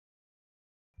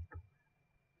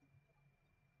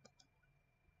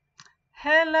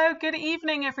Hello, good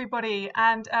evening, everybody,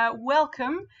 and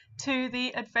welcome to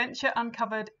the Adventure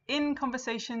Uncovered in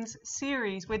Conversations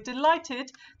series. We're delighted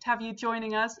to have you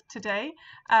joining us today.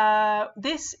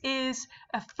 This is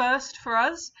a first for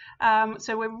us,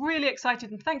 so we're really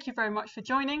excited and thank you very much for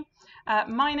joining.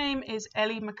 My name is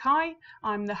Ellie Mackay.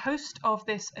 I'm the host of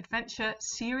this adventure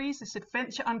series, this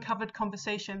Adventure Uncovered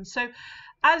Conversations. So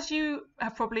as you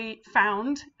have probably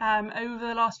found over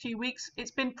the last few weeks,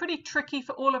 it's been pretty tricky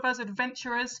for all of us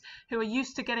adventurers who are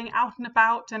used to getting out and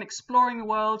about and exploring the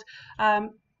world,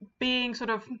 being sort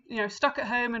of stuck at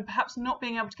home and perhaps not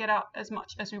being able to get out as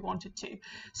much as we wanted to.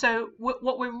 So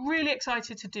what we're really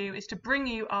excited to do is to bring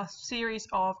you our series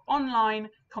of online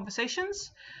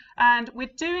conversations. And we're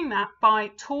doing that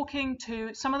by talking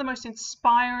to some of the most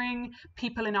inspiring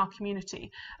people in our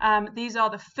community. These are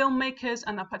the filmmakers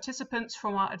and the participants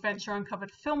from our Adventure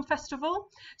Uncovered Film Festival.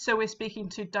 So we're speaking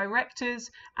to directors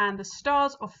and the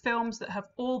stars of films that have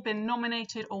all been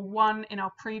nominated or won in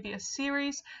our previous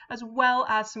series, as well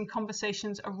as some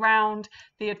conversations around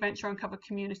the Adventure Uncovered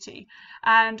community.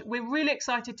 And we're really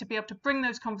excited to be able to bring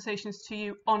those conversations to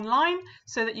you online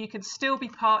so that you can still be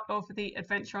part of the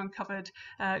Adventure Uncovered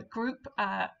group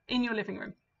in your living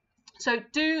room. So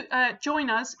do join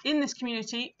us in this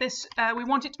community. We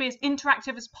want it to be as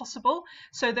interactive as possible.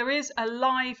 So there is a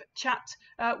live chat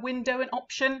window and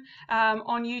option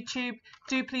on YouTube.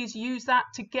 Do please use that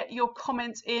to get your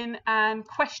comments in and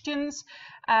questions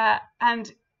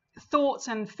and thoughts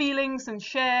and feelings, and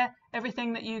share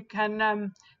everything that you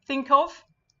can think of.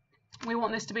 We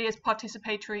want this to be as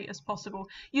participatory as possible.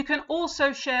 You can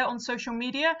also share on social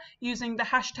media using the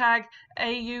hashtag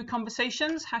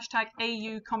 #AUConversations, hashtag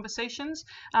 #AUConversations.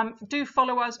 Do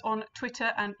follow us on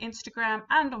Twitter and Instagram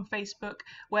and on Facebook,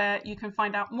 where you can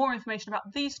find out more information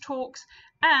about these talks.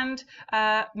 And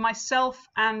myself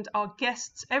and our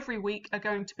guests every week are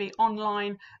going to be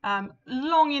online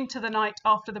long into the night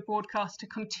after the broadcast to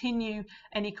continue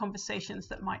any conversations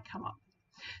that might come up.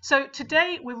 So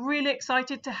today we're really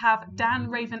excited to have Dan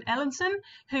Raven-Ellison,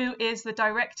 who is the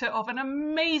director of an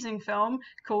amazing film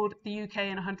called The UK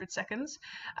in 100 Seconds.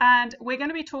 And we're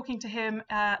going to be talking to him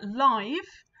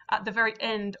live at the very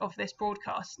end of this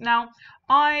broadcast. Now,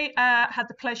 I had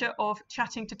the pleasure of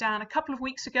chatting to Dan a couple of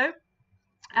weeks ago,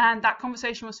 and that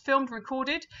conversation was filmed and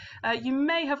recorded. You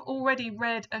may have already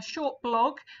read a short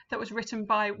blog that was written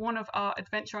by one of our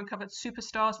Adventure Uncovered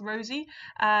superstars, Rosie,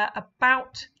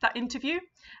 about that interview.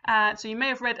 So you may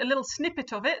have read a little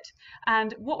snippet of it.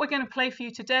 And what we're going to play for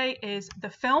you today is the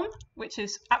film, which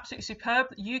is absolutely superb,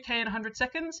 UK in 100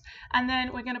 Seconds. And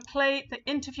then we're going to play the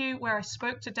interview where I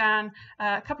spoke to Dan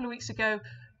a couple of weeks ago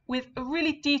with a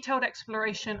really detailed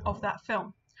exploration of that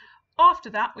film.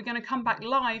 After that, we're going to come back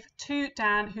live to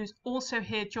Dan, who's also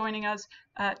here joining us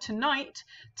tonight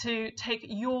to take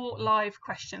your live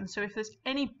questions. So if there's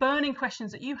any burning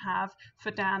questions that you have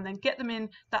for Dan, then get them in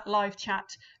that live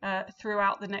chat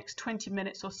throughout the next 20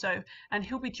 minutes or so, and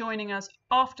he'll be joining us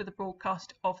after the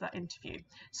broadcast of that interview.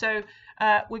 So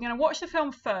we're going to watch the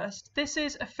film first. This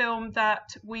is a film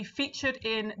that we featured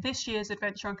in this year's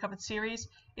Adventure Uncovered series.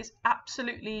 It's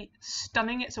absolutely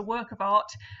stunning. It's a work of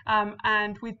art,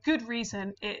 and with good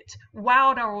reason. It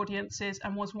wowed our audiences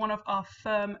and was one of our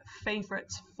firm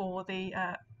favourites for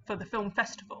the film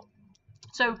festival.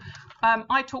 So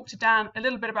I talked to Dan a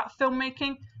little bit about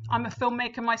filmmaking. I'm a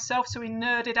filmmaker myself, so we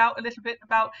nerded out a little bit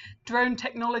about drone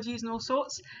technologies and all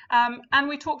sorts. And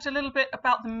we talked a little bit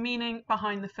about the meaning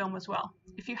behind the film as well.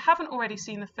 If you haven't already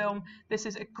seen the film, this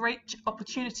is a great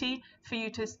opportunity for you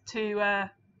to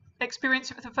experience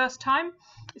it for the first time.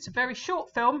 It's a very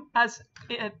short film, as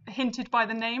hinted by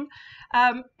the name.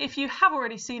 If you have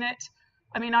already seen it,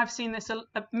 I mean, I've seen this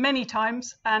many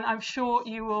times, and I'm sure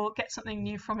you will get something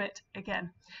new from it again.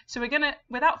 So we're going to,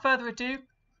 without further ado,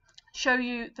 show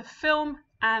you the film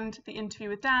and the interview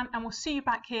with Dan, and we'll see you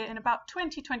back here in about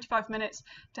 20-25 minutes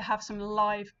to have some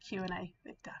live Q&A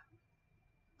with Dan.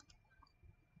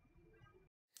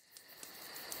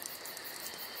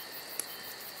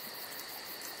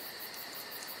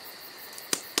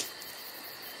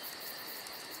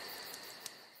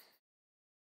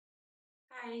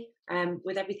 Hi.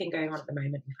 With everything going on at the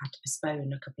moment, we've had to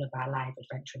postpone a couple of our live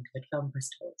Adventure Uncovered film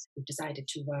festivals. We've decided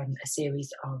to run a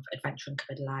series of Adventure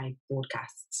Uncovered live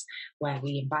broadcasts where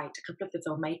we invite a couple of the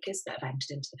filmmakers that have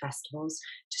entered into the festivals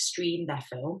to stream their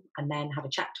film and then have a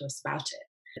chat to us about it.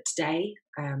 But today,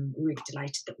 we're really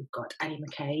delighted that we've got Ellie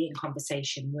Mackay in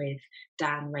conversation with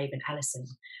Dan Raven-Ellison,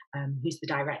 who's the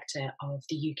director of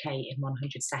The UK in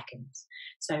 100 Seconds.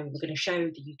 So we're going to show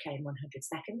The UK in 100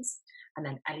 Seconds, and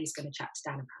then Ellie's going to chat to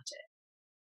Dan about it.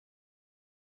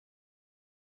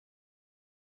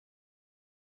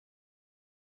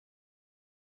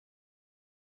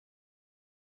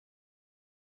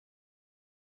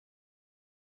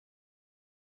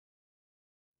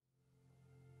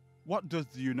 What does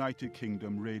the United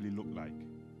Kingdom really look like?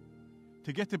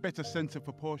 To get a better sense of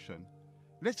proportion,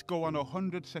 let's go on a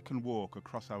 100-second walk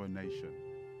across our nation.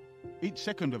 Each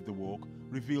second of the walk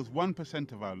reveals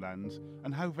 1% of our lands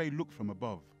and how they look from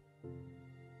above.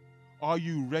 Are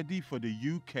you ready for the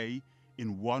UK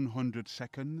in 100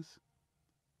 seconds?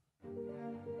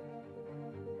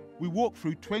 We walk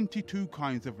through 22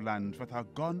 kinds of land that are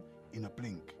gone in a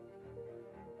blink.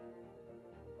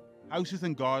 Houses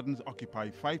and gardens occupy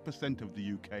 5% of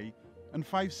the UK and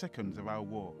 5 seconds of our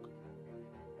walk.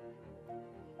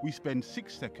 We spend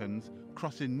 6 seconds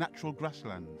crossing natural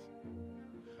grasslands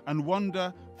and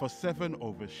wander for 7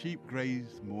 over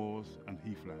sheep-grazed moors and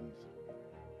heathlands.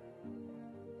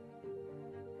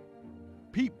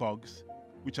 Peat bogs,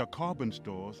 which are carbon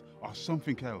stores, are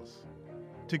something else.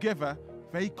 Together,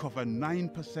 they cover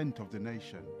 9% of the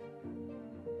nation.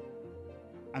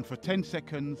 And for 10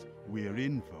 seconds, we're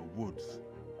in the woods,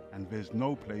 and there's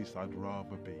no place I'd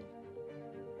rather be.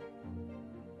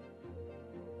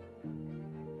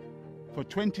 For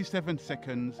 27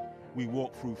 seconds, we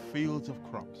walk through fields of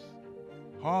crops.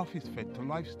 Half is fed to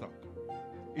livestock.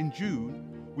 In June,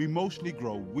 we mostly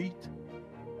grow wheat,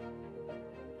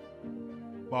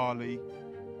 barley,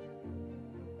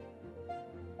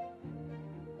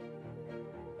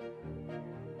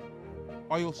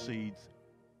 oilseeds,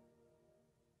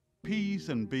 peas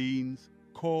and beans,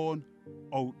 corn,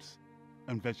 oats,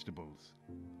 and vegetables.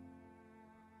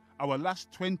 Our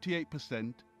last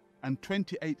 28% and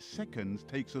 28 seconds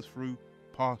takes us through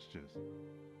pastures.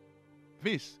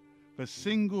 This, the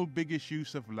single biggest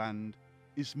use of land,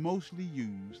 is mostly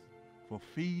used for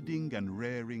feeding and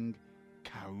rearing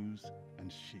cows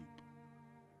and sheep.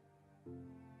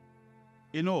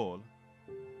 In all,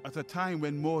 at a time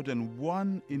when more than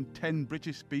 1 in 10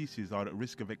 British species are at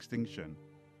risk of extinction,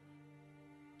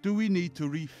 do we need to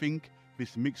rethink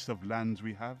this mix of lands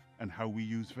we have and how we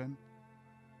use them?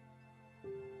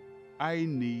 I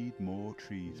need more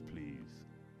trees, please.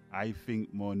 I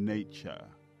think more nature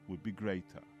would be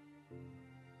greater.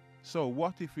 So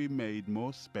what if we made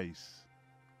more space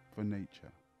for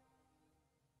nature?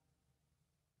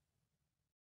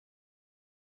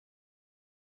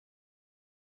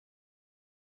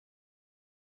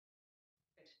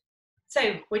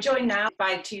 So we're joined now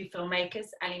by 2 filmmakers,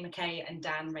 Ellie Mackay and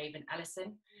Dan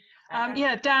Raven-Ellison.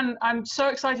 Yeah, Dan, I'm so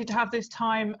excited to have this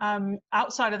time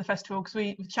outside of the festival, because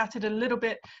we chatted a little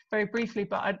bit very briefly,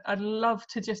 but I'd love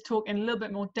to just talk in a little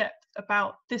bit more depth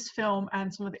about this film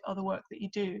and some of the other work that you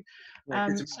do.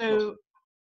 So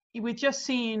we've just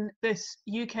seen this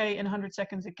UK in 100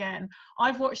 seconds again.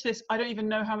 I've watched this, I don't even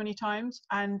know how many times,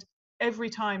 and every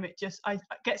time I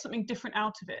get something different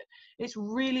out of it. It's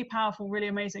really powerful, really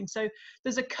amazing. So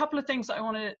there's a couple of things that I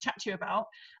want to chat to you about.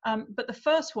 But the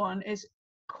first one is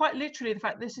quite literally the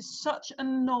fact this is such a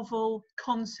novel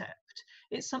concept.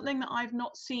 It's something that I've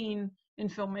not seen in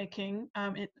filmmaking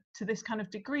to this kind of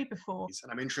degree before.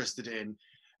 And I'm interested in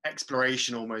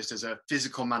exploration almost as a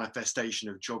physical manifestation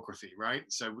of geography, right?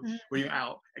 So when you're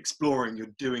out exploring, you're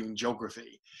doing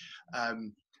geography.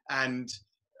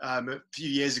 A few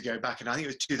years ago, back in, I think it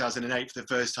was 2008, for the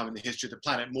first time in the history of the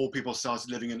planet, more people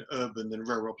started living in urban than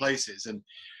rural places. And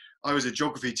I was a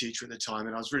geography teacher at the time,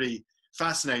 and I was really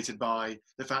fascinated by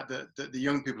the fact that the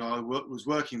young people I was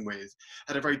working with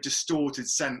had a very distorted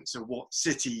sense of what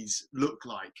cities look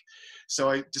like. So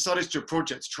I decided to do a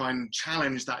project to try and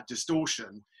challenge that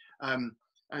distortion,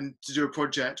 and to do a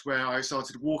project where I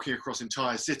started walking across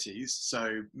entire cities.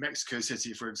 So Mexico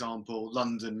City, for example,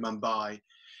 London, Mumbai,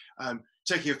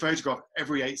 taking a photograph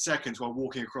every 8 seconds while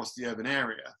walking across the urban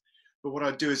area. But what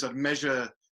I'd do is I'd measure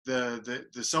the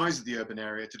size of the urban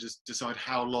area to just decide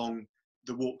how long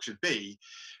the walk should be.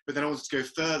 But then I wanted to go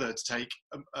further to take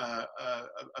a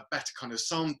better kind of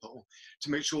sample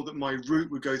to make sure that my route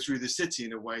would go through the city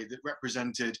in a way that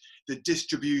represented the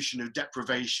distribution of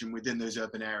deprivation within those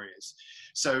urban areas.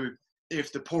 So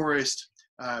if the poorest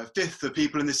fifth of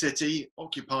people in the city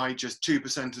occupy just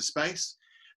 2% of space,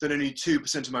 then only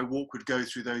 2% of my walk would go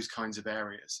through those kinds of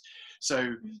areas.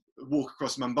 So walk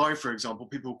across Mumbai, for example,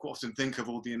 people often think of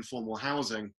all the informal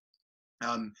housing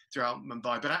throughout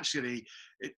Mumbai, but actually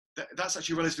that's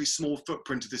actually a relatively small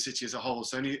footprint of the city as a whole.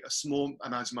 So only a small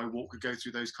amount of my walk would go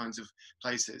through those kinds of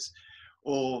places.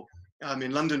 Or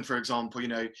in London, for example, you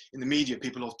know, in the media,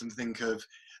 people often think of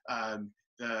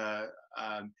the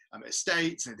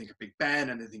estates, and they think of Big Ben,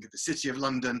 and they think of the City of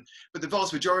London, but the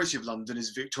vast majority of London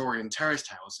is Victorian terraced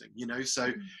housing, you know,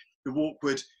 so the walk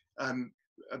would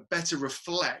better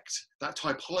reflect that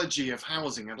typology of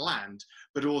housing and land,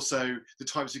 but also the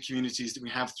types of communities that we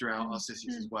have throughout our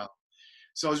cities as well.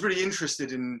 So I was really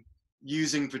interested in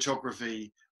using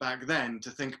photography back then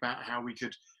to think about how we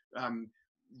could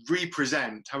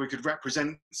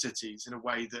represent cities in a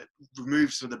way that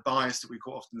removes some of the bias that we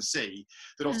quite often see,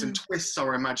 that often twists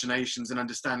our imaginations and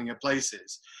understanding of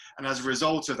places. And as a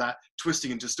result of that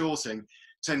twisting and distorting,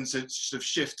 tends to sort of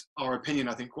shift our opinion,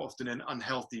 I think, quite often in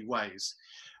unhealthy ways.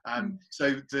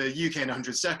 So the UK in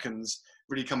 100 Seconds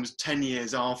really comes 10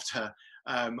 years after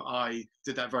I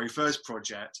did that very first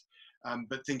project,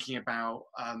 but thinking about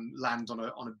land on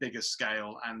a bigger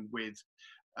scale and with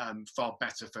far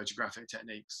better photographic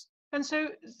techniques. And so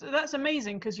that's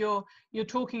amazing, because you're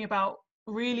talking about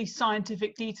really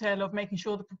scientific detail of making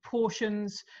sure the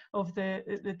proportions of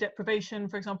the deprivation,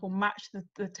 for example, match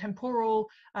the temporal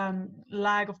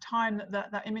lag of time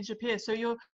that image appears. So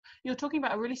you're talking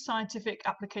about a really scientific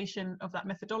application of that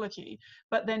methodology,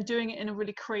 but then doing it in a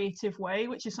really creative way,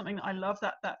 which is something that I love,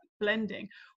 that blending.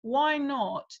 Why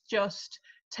not just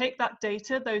take that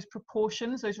data, those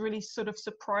proportions, those really sort of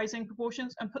surprising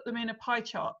proportions, and put them in a pie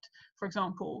chart, for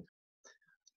example?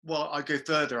 Well, I'd go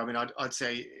further. I mean, I'd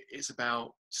say it's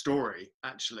about story,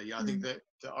 actually. I think that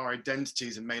our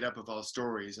identities are made up of our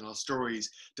stories, and our stories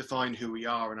define who we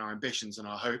are and our ambitions and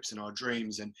our hopes and our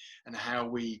dreams, and how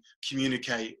we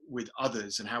communicate with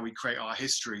others and how we create our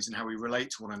histories and how we relate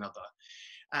to one another.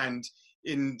 And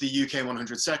in the UK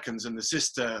 100 Seconds and the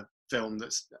sister film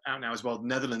that's out now as well,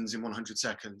 Netherlands in 100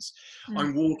 Seconds,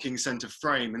 I'm walking centre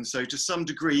frame, and so to some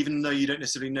degree, even though you don't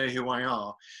necessarily know who I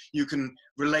are, you can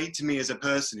relate to me as a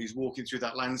person who's walking through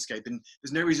that landscape, and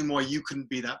there's no reason why you couldn't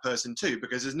be that person too,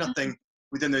 because there's nothing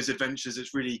within those adventures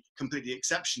that's really completely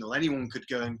exceptional. Anyone could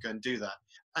go and do that.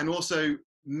 And also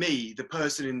me, the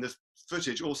person in the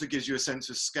footage, also gives you a sense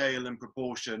of scale and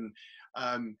proportion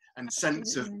and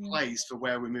sense of place for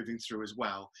where we're moving through as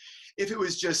well. If it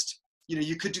was just,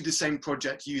 you could do the same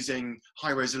project using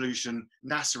high resolution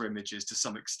NASA images to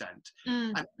some extent.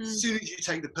 And as soon as you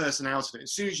take the person out of it,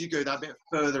 as soon as you go that bit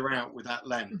further out with that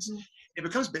lens, it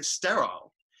becomes a bit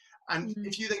sterile. And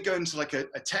if you then go into like a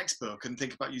textbook and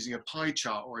think about using a pie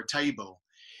chart or a table,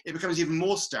 it becomes even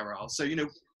more sterile. So,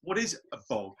 what is a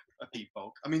bog, a peat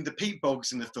bog? I mean, the peat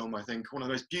bogs in the film, I think, one of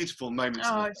the most beautiful moments.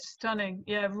 Oh, it's stunning.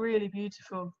 Yeah, really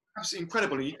beautiful. Absolutely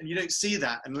incredible. And you don't see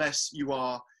that unless you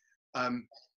are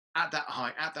at that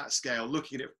height, at that scale,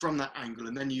 looking at it from that angle,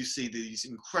 and then you see these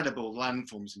incredible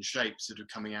landforms and shapes that are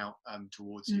coming out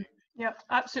towards you. Yeah,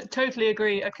 absolutely, totally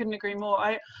agree. I couldn't agree more.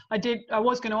 I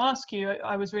was going to ask you,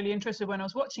 I was really interested when I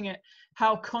was watching it,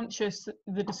 how conscious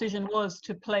the decision was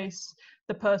to place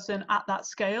the person at that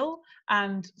scale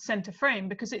and center frame,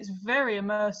 because it's very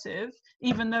immersive,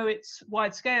 even though it's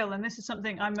wide scale. And this is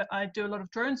something I do a lot of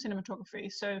drone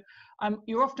cinematography. So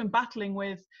you're often battling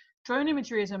with, drone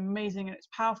imagery is amazing and it's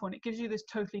powerful, and it gives you this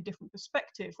totally different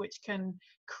perspective, which can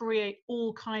create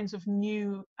all kinds of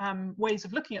new ways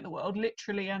of looking at the world,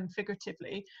 literally and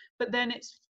figuratively. But then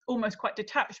it's almost quite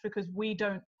detached, because we're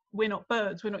not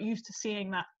birds, we're not used to seeing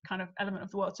that kind of element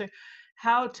of the world. So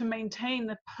how to maintain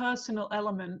the personal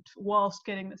element whilst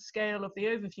getting the scale of the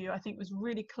overview, I think was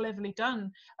really cleverly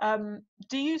done.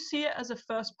 Do you see it as a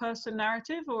first person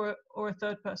narrative or a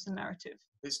third person narrative?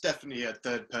 It's definitely a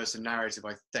third person narrative,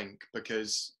 I think,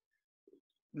 because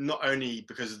not only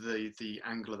because of the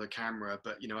angle of the camera,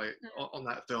 but on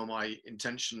that film I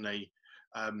intentionally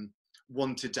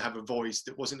wanted to have a voice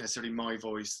that wasn't necessarily my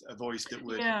voice, a voice that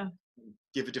would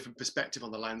give a different perspective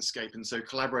on the landscape. And so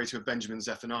collaborating with Benjamin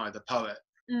Zephaniah, the poet,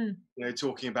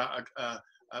 talking about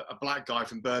a black guy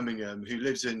from Birmingham who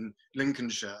lives in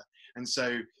Lincolnshire, and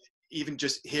so even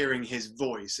just hearing his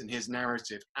voice and his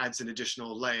narrative adds an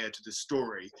additional layer to the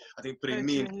story. I think putting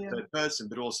me in third person,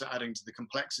 but also adding to the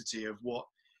complexity of what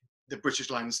the British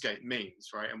landscape means,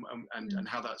 right? And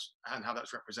how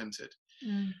that's represented.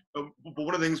 But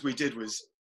one of the things we did was,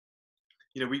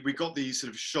 we got these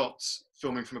sort of shots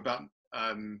filming from about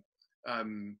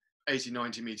 80,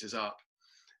 90 meters up.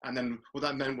 And then what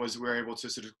that meant was we were able to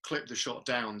sort of clip the shot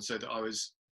down so that I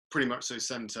was pretty much so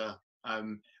center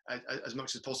as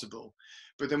much as possible.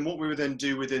 But then what we would then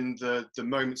do within the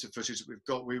moments of footage that we've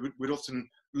got, we'd often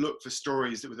look for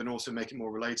stories that would then also make it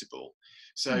more relatable.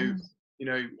 So,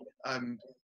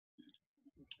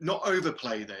 not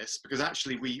overplay this, because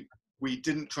actually we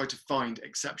didn't try to find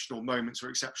exceptional moments or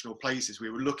exceptional places. We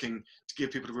were looking to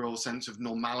give people a real sense of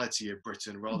normality of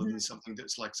Britain rather than something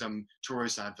that's like some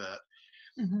tourist advert.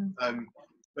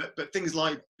 But things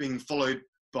like being followed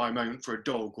by a moment for a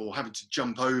dog, or having to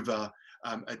jump over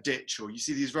a ditch, or you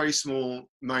see these very small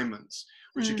moments,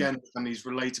 which again become these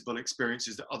relatable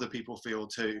experiences that other people feel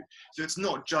too. So it's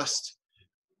not just,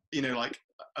 like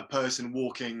a person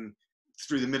walking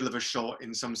through the middle of a shot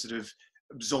in some sort of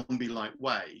zombie-like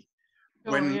way.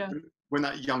 When when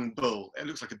that young bull, it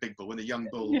looks like a big bull, when the young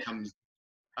bull comes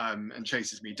and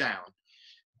chases me down,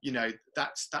 you know,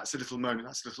 that's a little moment,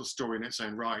 that's a little story in its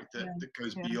own right that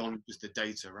goes beyond just the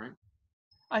data, right?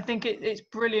 I think it's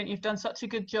brilliant. You've done such a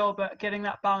good job at getting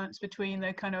that balance between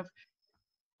the kind of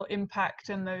impact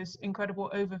and those incredible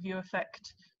overview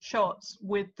effect shots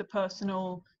with the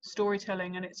personal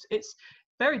storytelling. And it's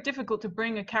very difficult to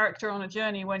bring a character on a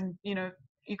journey when, you know,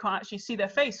 you can't actually see their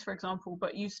face, for example,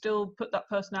 but you still put that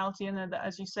personality in there that,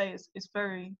 as you say, is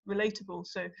very relatable.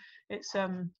 So it's I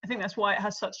think that's why it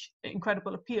has such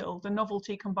incredible appeal, the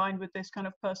novelty combined with this kind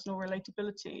of personal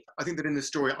relatability. I think that in the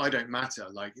story, I don't matter.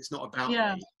 Like, it's not about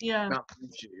me, it's about the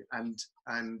issue.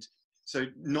 And so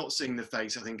not seeing the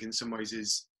face, I think in some ways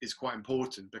is quite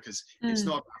important, because it's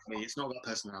not about me, it's not about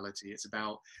personality, it's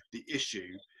about the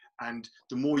issue. And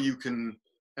the more you can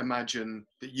imagine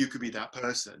that you could be that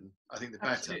person, I think the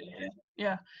better. Absolutely.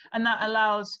 Yeah, and that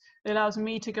allows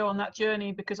me to go on that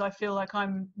journey, because I feel like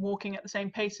I'm walking at the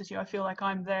same pace as you. I feel like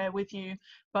I'm there with you,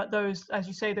 but those, as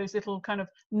you say, those little kind of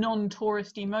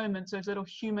non-touristy moments, those little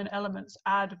human elements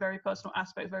add a very personal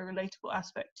aspect, very relatable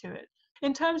aspect to it.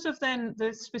 In terms of then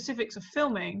the specifics of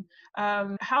filming,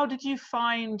 how did you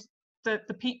find the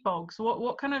peat bogs?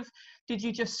 What kind of, did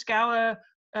you just scour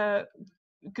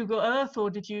Google Earth,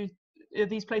 or are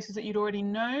these places that you'd already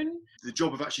known? The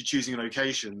job of actually choosing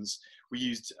locations, we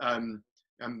used, I'm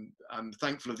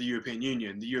thankful of the European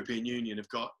Union. The European Union have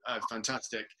got a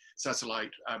fantastic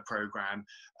satellite program,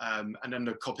 and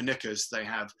under Copernicus, they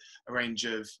have a range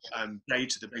of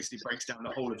data that basically breaks down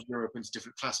the whole of Europe into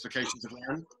different classifications of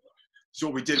land. So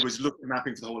what we did was look at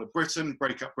mapping for the whole of Britain,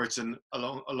 break up Britain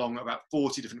along about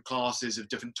 40 different classes of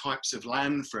different types of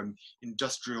land, from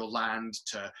industrial land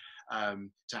to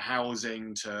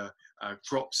housing, to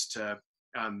crops, to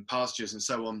pastures, and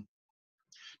so on.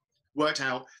 Worked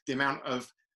out the amount of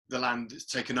the land that's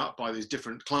taken up by those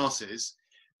different classes,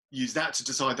 use that to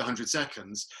decide the 100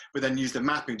 seconds, but then use the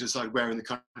mapping to decide where in the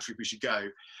country we should go.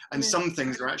 And some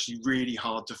things are actually really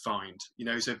hard to find. You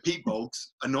know, so peat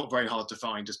bogs are not very hard to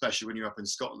find, especially when you're up in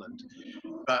Scotland.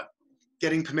 But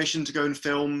getting permission to go and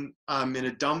film in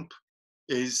a dump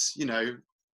is, you know,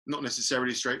 not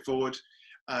necessarily straightforward.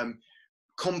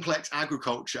 Complex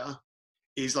agriculture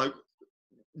is like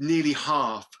nearly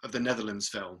half of the Netherlands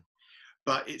film,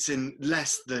 but it's in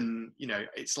less than, you know,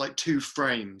 it's like 2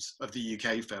 frames of the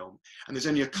UK film. And there's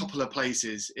only a couple of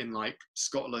places in like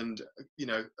Scotland, you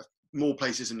know, more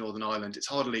places in Northern Ireland. It's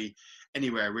hardly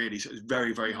anywhere really. So it's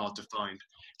very, very hard to find.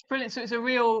 Brilliant. So it's a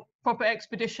real proper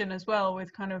expedition as well,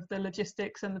 with kind of the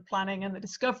logistics and the planning and the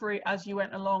discovery as you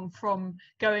went along, from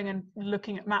going and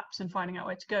looking at maps and finding out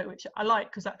where to go, which I like,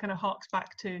 because that kind of harks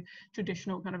back to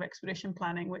traditional kind of expedition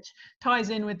planning, which ties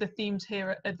in with the themes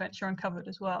here at Adventure Uncovered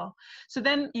as well. So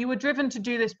then you were driven to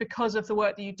do this because of the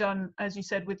work that you've done, as you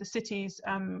said, with the cities,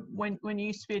 when you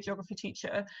used to be a geography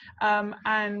teacher,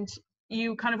 and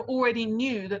you kind of already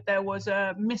knew that there was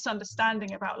a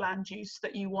misunderstanding about land use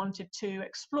that you wanted to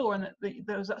explore, and that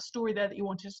there was that story there that you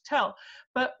wanted to tell.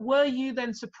 But were you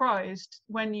then surprised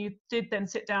when you did then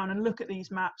sit down and look at these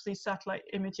maps, these satellite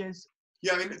images?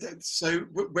 Yeah, I mean, so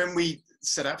when we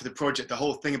set out for the project, the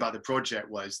whole thing about the project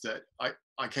was that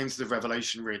I came to the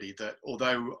revelation really that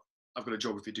although I've got a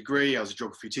geography degree, I was a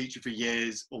geography teacher for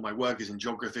years, all my work is in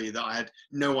geography, that I had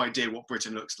no idea what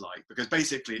Britain looks like, because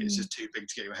basically it's just too big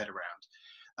to get your head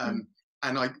around.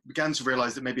 And I began to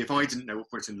realize that maybe if I didn't know what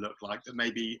Britain looked like, that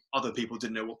maybe other people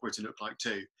didn't know what Britain looked like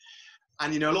too.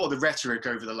 And, you know, a lot of the rhetoric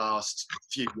over the last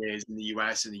few years in the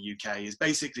US and the UK has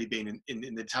basically been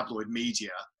in the tabloid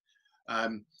media,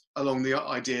 along the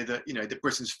idea that, you know, that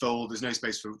Britain's full, there's no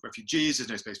space for refugees, there's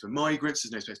no space for migrants,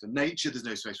 there's no space for nature, there's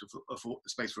no space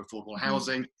for affordable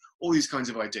housing, all these kinds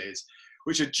of ideas,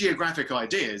 which are geographic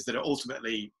ideas that are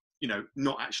ultimately, you know,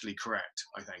 not actually correct,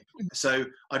 I think. So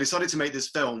I decided to make this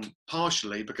film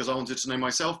partially because I wanted to know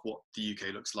myself what the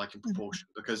UK looks like in proportion,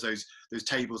 because those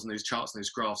tables and those charts and those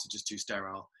graphs are just too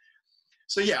sterile.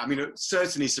 So yeah, I mean,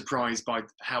 certainly surprised by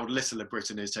how little of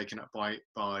Britain is taken up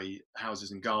by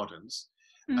houses and gardens.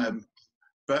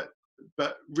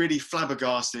 But really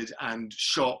flabbergasted and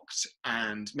shocked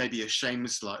and maybe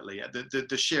ashamed slightly at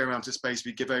the sheer amount of space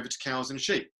we give over to cows and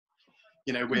sheep.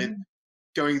 You know, we're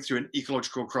going through an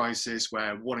ecological crisis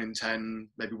where 1 in 10,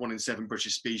 maybe 1 in 7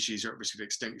 British species are at risk of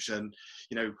extinction.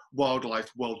 You know, wildlife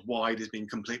worldwide has been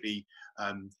completely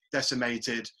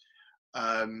decimated.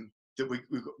 That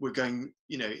we're going,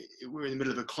 you know, we're in the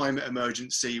middle of a climate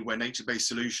emergency where nature-based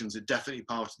solutions are definitely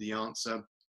part of the answer.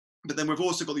 But then we've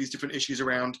also got these different issues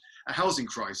around a housing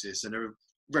crisis and a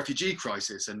refugee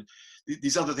crisis and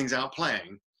these other things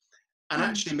outplaying. And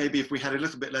actually, maybe if we had a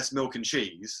little bit less milk and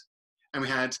cheese and we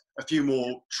had a few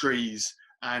more trees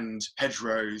and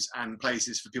hedgerows and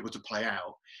places for people to play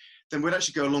out, then we'd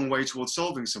actually go a long way towards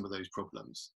solving some of those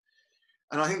problems.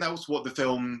 And I think that was what the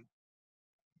film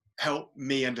helped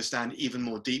me understand even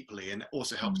more deeply, and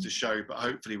also helps to show, but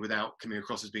hopefully without coming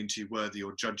across as being too worthy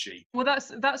or judgy. Well,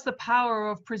 that's the power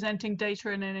of presenting data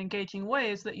in an engaging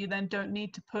way, is that you then don't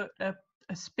need to put a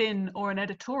spin or an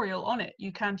editorial on it.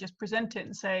 You can just present it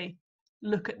and say,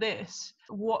 look at this.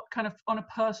 What kind of, on a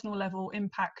personal level,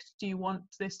 impact do you want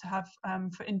this to have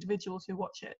for individuals who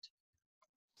watch it?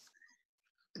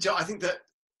 I think that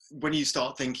when you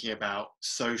start thinking about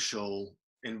social,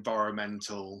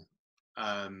 environmental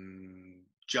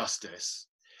justice,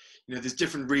 you know, there's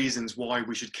different reasons why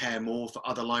we should care more for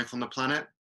other life on the planet.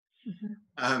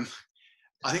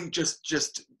 I think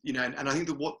just you know, and I think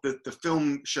that what the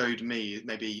film showed me,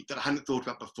 maybe that I hadn't thought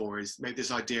about before, is maybe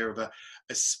this idea of a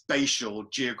spatial,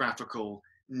 geographical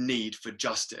need for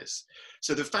justice.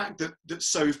 So the fact that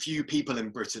so few people in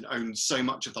Britain own so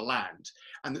much of the land,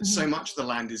 and that so much of the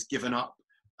land is given up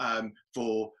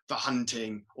for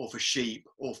hunting or for sheep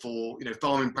or for, you know,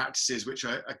 farming practices which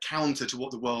are counter to what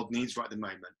the world needs right at the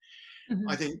moment,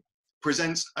 I think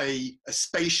presents a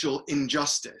spatial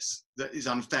injustice that is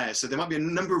unfair. So there might be a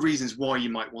number of reasons why you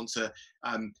might want to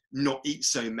not eat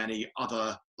so many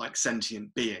other like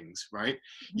sentient beings, right?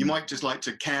 You might just like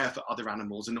to care for other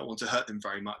animals and not want to hurt them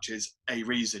very much, is a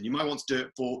reason. You might want to do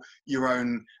it for your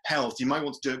own health. You might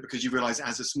want to do it because you realize it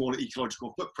has a smaller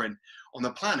ecological footprint on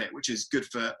the planet, which is good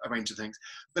for a range of things.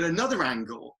 But another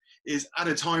angle is at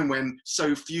a time when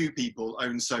so few people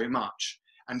own so much,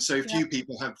 and so few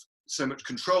people have so much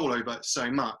control over so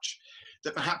much,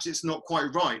 that perhaps it's not quite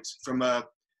right from a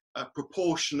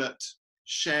proportionate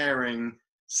sharing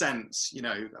sense. You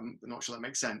know, I'm not sure that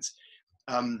makes sense.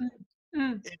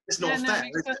 It's not fair. It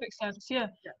makes perfect sense. Yeah,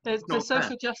 there's the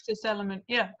social justice element.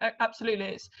 Yeah, absolutely.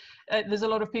 It's there's a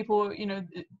lot of people, you know,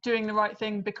 doing the right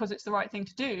thing because it's the right thing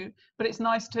to do, but it's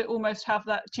nice to almost have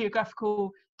that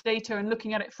geographical data and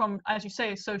looking at it from, as you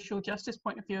say, a social justice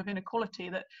point of view of inequality,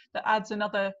 that adds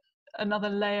another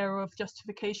layer of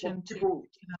justification. Well,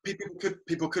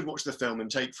 people could watch the film and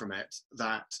take from it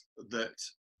that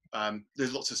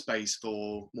there's lots of space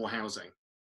for more housing.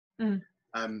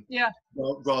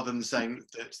 Rather than saying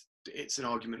that it's an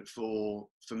argument for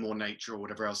more nature or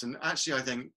whatever else. And actually, I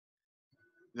think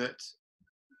that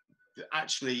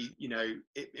actually, you know,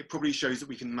 it probably shows that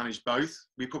we can manage both.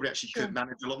 We probably actually could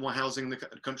manage a lot more housing in the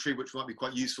country, which might be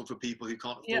quite useful for people who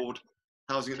can't afford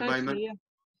housing at the moment.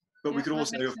 But we could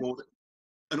also afford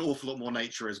an awful lot more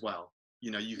nature as well.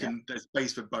 You know, you can, there's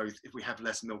space for both if we have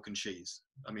less milk and cheese.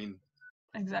 I mean,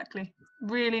 exactly.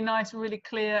 Really nice, really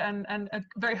clear, and a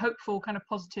very hopeful kind of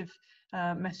positive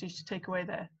message to take away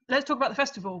there. Let's talk about the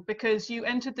festival, because you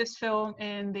entered this film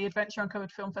in the Adventure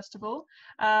Uncovered Film Festival.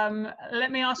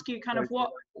 Let me ask you kind of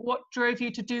what drove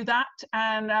you to do that,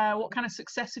 and what kind of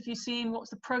success have you seen? What's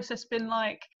the process been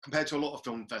like? Compared to a lot of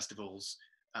film festivals,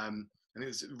 I think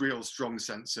there's a real strong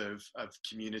sense of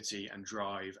community and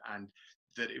drive, and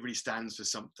that it really stands for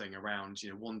something around,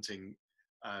 you know, wanting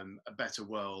a better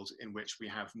world in which we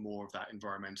have more of that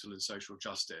environmental and social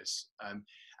justice,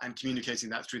 and communicating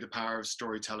that through the power of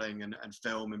storytelling and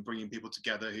film, and bringing people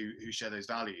together who share those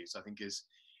values, I think is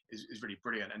really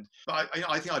brilliant. But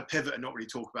I think I'd pivot and not really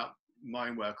talk about my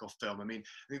own work off film. I mean,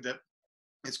 I think that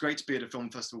it's great to be at a film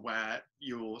festival where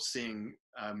you're seeing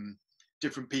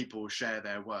different people share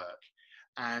their work.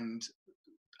 And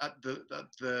at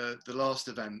the last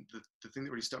event, the thing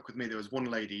that really stuck with me, there was one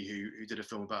lady who did a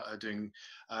film about her doing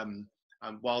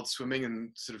wild swimming in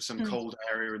sort of some cold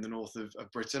area in the north of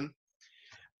Britain.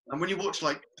 And when you watch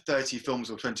like 30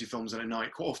 films or 20 films in a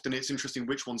night, quite often it's interesting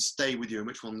which ones stay with you and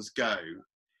which ones go.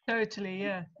 Totally,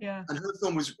 yeah. And her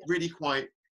film was really quite,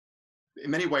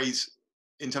 in many ways,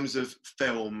 in terms of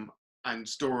film and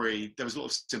story, there was a lot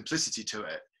of simplicity to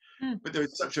it. But there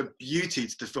was such a beauty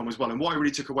to the film as well. And what I really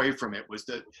took away from it was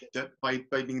that by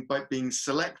being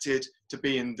selected to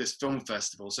be in this film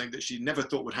festival, something that she never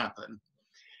thought would happen,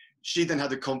 she then had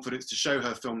the confidence to show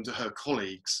her film to her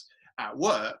colleagues at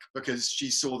work, because she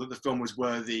saw that the film was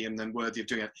worthy and then worthy of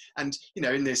doing it. And, you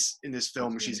know, in this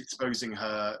film, she's exposing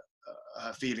her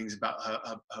feelings about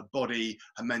her body,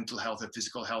 her mental health, her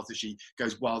physical health, as she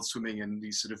goes wild swimming in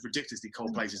these sort of ridiculously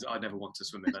cold places that I'd never want to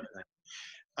swim in. I don't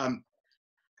know.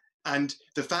 And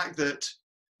the fact that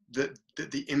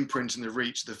the imprint and the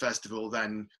reach of the festival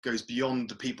then goes beyond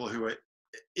the people who are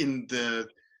in the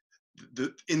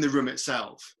room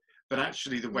itself, but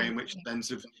actually the way in which it then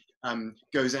sort of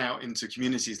goes out into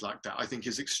communities like that, I think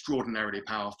is extraordinarily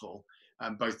powerful,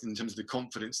 both in terms of the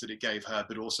confidence that it gave her,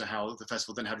 but also how the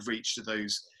festival then had reach to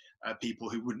those people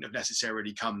who wouldn't have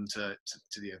necessarily come to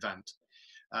the event.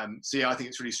 So yeah, I think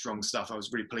it's really strong stuff. I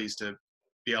was really pleased to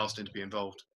be asked and to be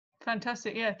involved.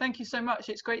 Fantastic. Yeah, thank you so much.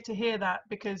 It's great to hear that,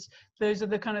 because those are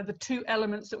the kind of the two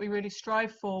elements that we really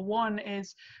strive for. One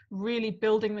is really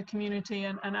building the community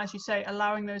and as you say,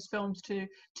 allowing those films to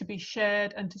be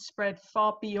shared and to spread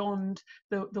far beyond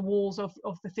the walls of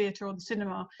the theatre or the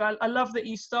cinema. I love that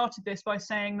you started this by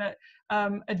saying that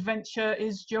adventure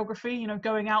is geography, you know,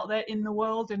 going out there in the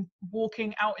world and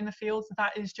walking out in the fields,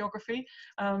 that is geography.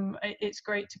 It's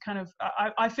great to kind of,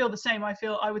 I feel the same.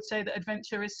 I would say that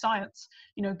adventure is science,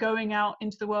 you know, going out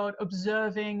into the world,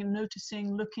 observing,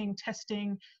 noticing, looking,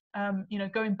 testing, you know,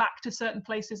 going back to certain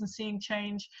places and seeing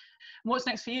change. And what's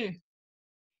next for you?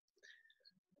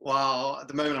 Well, at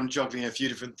the moment I'm juggling a few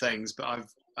different things, but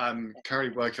I'm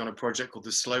currently working on a project called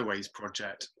the Slowways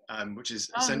Project, which is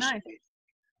essentially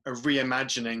a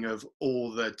reimagining of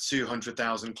all the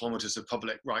 200,000 kilometres of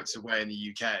public rights of way in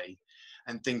the UK,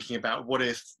 and thinking about what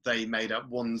if they made up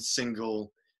one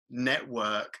single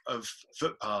network of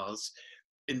footpaths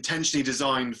intentionally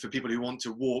designed for people who want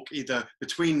to walk either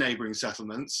between neighbouring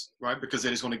settlements, right, because they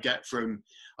just want to get from,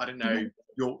 I don't know,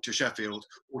 York to Sheffield,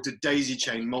 or to daisy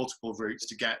chain multiple routes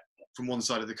to get from one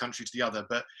side of the country to the other.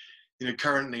 But, you know,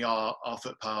 currently our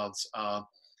footpaths are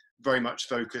very much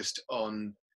focused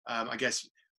on, I guess,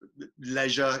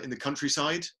 leisure in the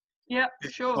countryside. Yeah,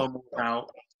 sure. Far more about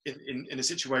in a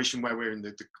situation where we're in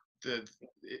the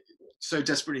so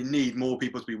desperately need more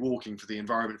people to be walking for the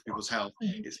environment, for people's health.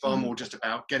 It's far more just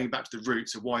about getting back to the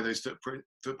roots of why those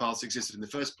footpaths existed in the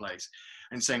first place,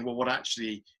 and saying, well, what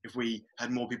actually if we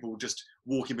had more people just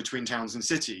walking between towns and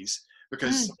cities,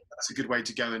 because that's a good way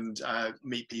to go and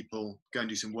meet people, go and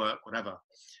do some work, whatever.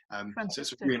 So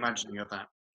it's a reimagining of that.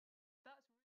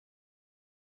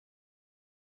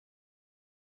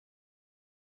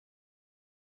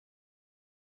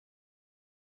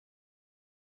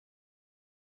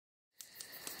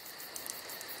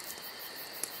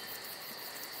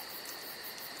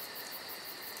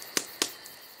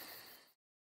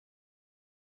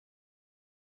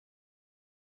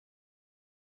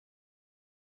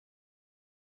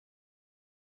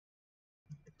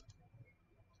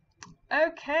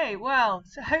 Okay, well,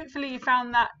 so hopefully you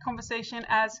found that conversation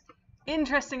as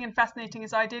interesting and fascinating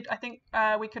as I did. I think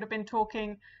we could have been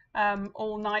talking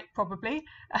all night probably,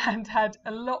 and had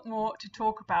a lot more to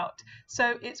talk about.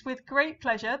 So it's with great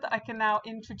pleasure that I can now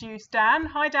introduce Dan.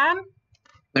 Hi, Dan.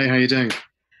 Hey, how you doing?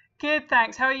 Good,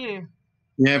 thanks. How are you?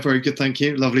 Yeah, very good, thank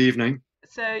you. Lovely evening.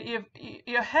 So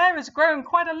your hair has grown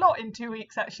quite a lot in 2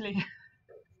 weeks, actually.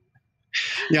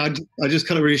 Yeah, I just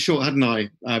cut it really short, hadn't I,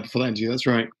 before that interview? That's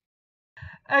right.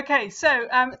 Okay, so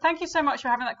thank you so much for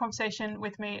having that conversation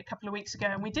with me a couple of weeks ago,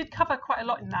 and we did cover quite a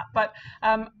lot in that, but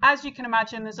as you can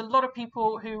imagine, there's a lot of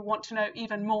people who want to know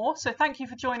even more, so thank you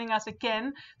for joining us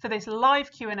again for this live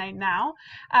Q&A now.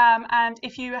 And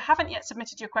if you haven't yet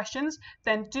submitted your questions,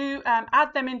 then do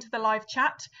add them into the live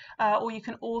chat, or you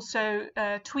can also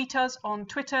tweet us on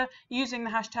Twitter using the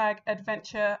hashtag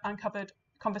AdventureUncovered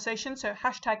conversation, so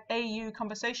hashtag AU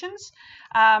conversations,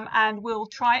 and we'll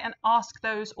try and ask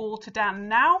those all to Dan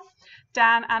now.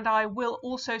 Dan and I will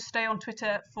also stay on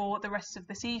Twitter for the rest of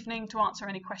this evening to answer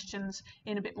any questions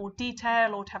in a bit more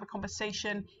detail, or to have a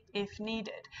conversation if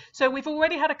needed. So we've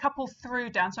already had a couple through,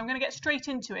 Dan, so I'm going to get straight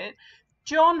into it.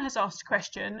 John has asked a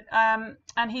question,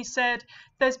 and he said,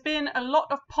 there's been a lot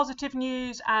of positive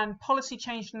news and policy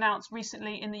change announced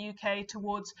recently in the UK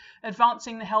towards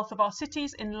advancing the health of our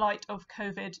cities in light of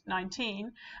COVID-19.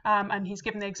 And he's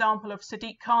given the example of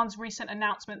Sadiq Khan's recent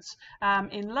announcements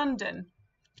in London.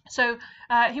 So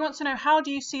he wants to know, how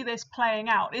do you see this playing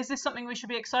out? Is this something we should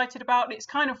be excited about? It's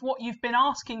kind of what you've been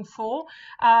asking for.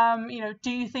 You know,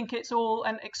 do you think it's all,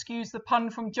 and excuse the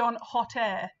pun from John, hot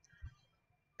air?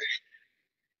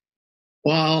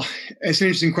 Well, it's an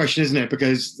interesting question, isn't it?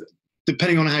 Because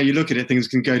depending on how you look at it, things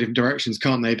can go different directions,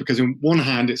 can't they? Because on one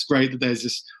hand, it's great that there's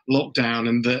this lockdown,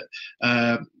 and that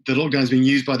the lockdown is being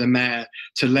used by the mayor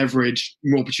to leverage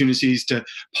more opportunities to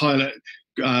pilot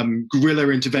guerrilla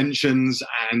interventions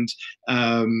and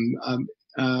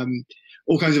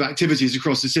all kinds of activities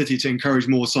across the city to encourage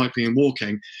more cycling and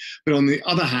walking. But on the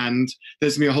other hand,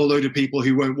 there's going to be a whole load of people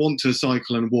who won't want to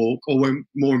cycle and walk, or won't,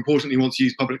 more importantly, want to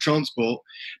use public transport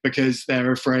because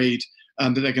they're afraid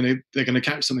that they're going to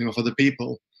catch something off other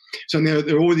people. So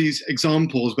there are all these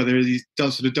examples where there are these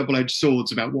sort of double-edged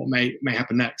swords about what may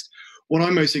happen next. What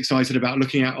I'm most excited about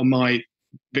looking at on my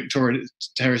Victoria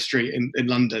Terrace Street in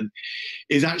London,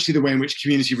 is actually the way in which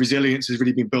community resilience has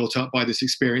really been built up by this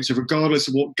experience. So regardless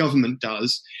of what government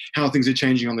does, how things are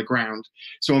changing on the ground.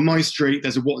 So on my street,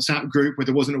 there's a WhatsApp group where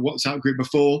there wasn't a WhatsApp group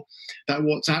before. That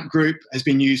WhatsApp group has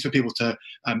been used for people to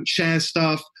share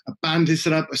stuff. A band is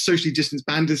set up, a socially distanced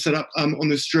band is set up on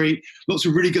the street. Lots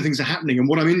of really good things are happening. And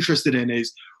what I'm interested in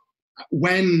is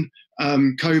when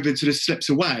COVID sort of slips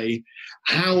away,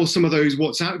 how some of those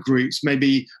WhatsApp groups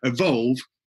maybe evolve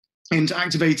into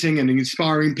activating and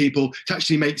inspiring people to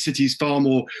actually make cities far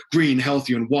more green,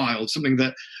 healthy and wild, something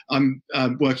that I'm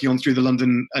working on through the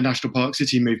London National Park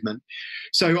City movement.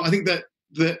 So I think that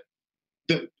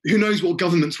who knows what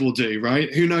governments will do,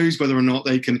 right? Who knows whether or not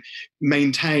they can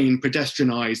maintain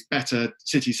pedestrianised, better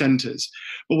city centres.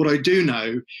 But what I do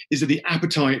know is that the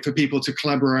appetite for people to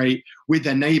collaborate with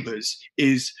their neighbours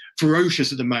is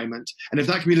ferocious at the moment. And if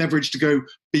that can be leveraged to go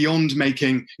beyond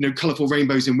making, colourful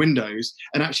rainbows in windows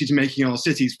and actually to making our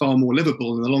cities far more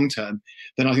livable in the long term,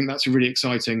 then I think that's a really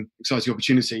exciting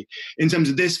opportunity. In terms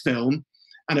of this film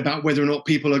and about whether or not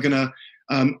people are going to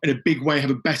in a big way have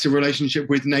a better relationship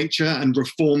with nature and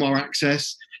reform our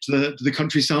access to the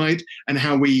countryside and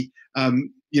how we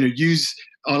use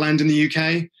our land in the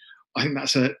UK, I think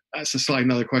that's a slightly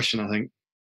another question, I think.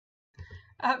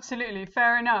 Absolutely,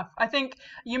 fair enough. I think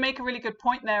you make a really good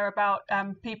point there about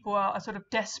people are sort of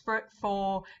desperate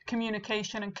for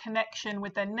communication and connection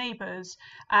with their neighbours.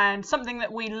 And something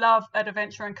that we love at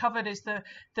Adventure Uncovered is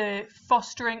the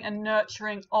fostering and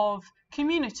nurturing of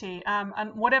community,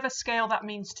 and whatever scale that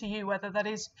means to you, whether that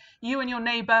is you and your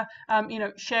neighbour,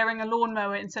 sharing a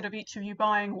lawnmower instead of each of you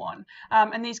buying one,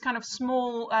 and these kind of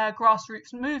small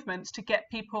grassroots movements to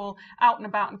get people out and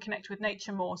about and connect with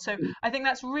nature more. So I think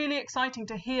that's really exciting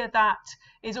to hear that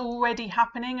is already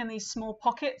happening in these small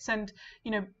pockets. And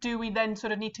do we then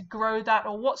sort of need to grow that,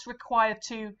 or what's required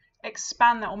to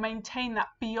expand that or maintain that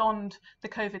beyond the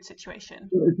COVID situation?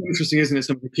 It's interesting, isn't it,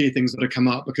 some of the key things that have come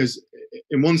up, because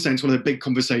in one sense, one of the big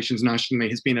conversations nationally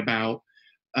has been about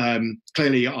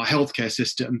clearly our healthcare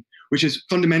system, which is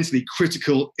fundamentally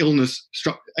critical illness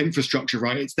infrastructure,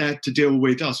 right? It's there to deal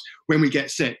with us when we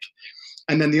get sick.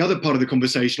 And then the other part of the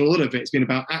conversation, a lot of it's been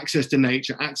about access to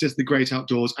nature, access to the great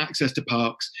outdoors, access to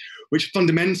parks, which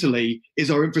fundamentally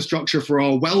is our infrastructure for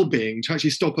our well-being, to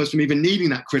actually stop us from even needing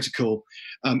that critical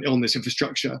illness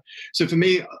infrastructure. So for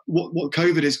me, what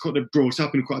COVID has kind of brought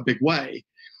up in quite a big way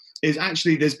is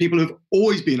actually there's people who've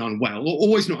always been unwell or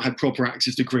always not had proper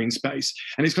access to green space.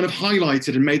 And it's kind of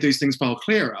highlighted and made those things far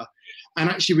clearer. And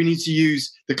actually we need to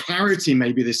use the clarity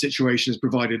maybe this situation has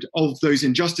provided of those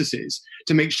injustices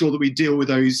to make sure that we deal with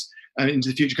those into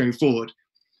the future going forward.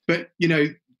 But,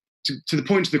 to the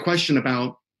point of the question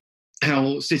about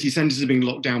how city centres are being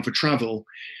locked down for travel,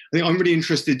 I think I'm really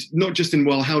interested not just in,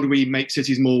 well, how do we make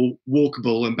cities more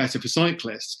walkable and better for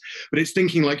cyclists, but it's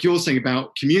thinking, like you're saying,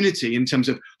 about community in terms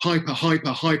of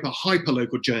hyper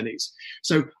local journeys.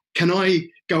 So can I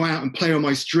go out and play on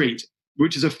my street,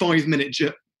 which is a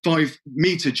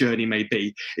 5-meter journey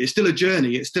maybe? It's still a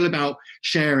journey. It's still about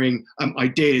sharing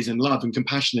ideas and love and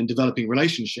compassion and developing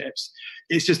relationships.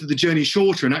 It's just that the journey's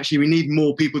shorter, and actually we need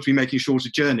more people to be making shorter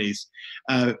journeys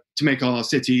to make our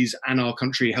cities and our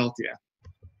country healthier.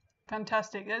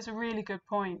 Fantastic. That's a really good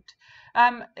point.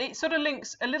 It sort of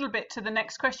links a little bit to the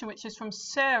next question, which is from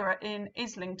Sarah in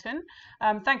Islington.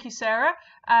 Thank you, Sarah.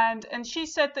 And she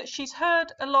said that she's heard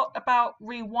a lot about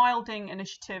rewilding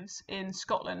initiatives in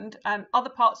Scotland and other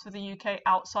parts of the UK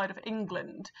outside of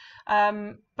England.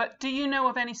 But do you know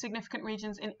of any significant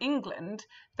regions in England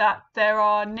that there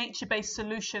are nature-based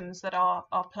solutions that are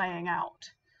playing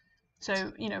out?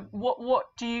 So, what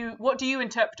do you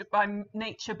interpret by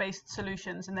nature-based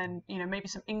solutions, and then, maybe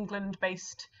some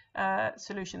England-based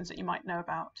solutions that you might know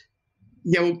about?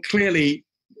 Yeah, well, clearly,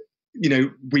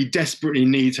 we desperately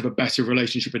need to have a better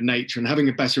relationship with nature, and having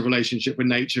a better relationship with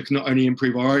nature can not only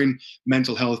improve our own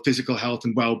mental health, physical health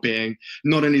and well-being,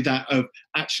 not only that of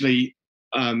actually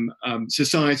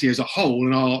society as a whole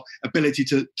and our ability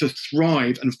to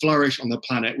thrive and flourish on the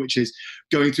planet, which is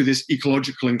going through this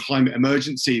ecological and climate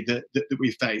emergency that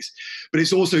we face. But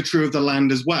it's also true of the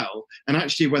land as well. And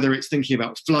actually, whether it's thinking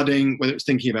about flooding, whether it's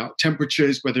thinking about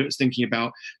temperatures, whether it's thinking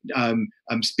about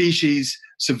species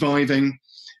surviving,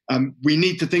 we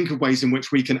need to think of ways in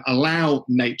which we can allow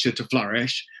nature to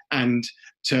flourish and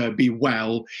to be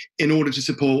well in order to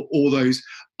support all those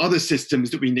other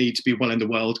systems that we need to be well in the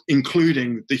world,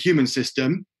 including the human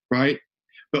system, right?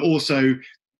 But also,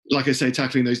 like I say,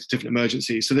 tackling those different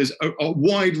emergencies. So there's a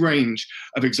wide range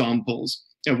of examples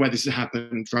where this has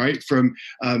happened, right? From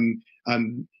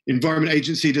Environment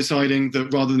Agency deciding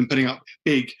that rather than putting up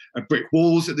big brick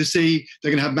walls at the sea,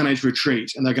 they're going to have managed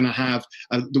retreat, and they're going to have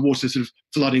the water sort of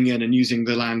flooding in and using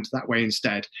the land that way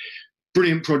instead.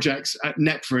 Brilliant projects at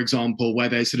NEP, for example, where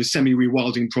there's sort of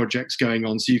semi-rewilding projects going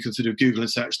on, so you can sort of Google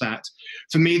and search that.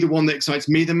 For me, the one that excites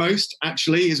me the most,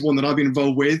 actually, is one that I've been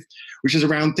involved with, which is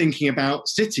around thinking about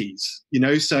cities.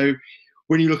 So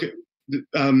when you look at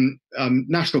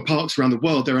national parks around the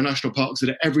world, there are national parks that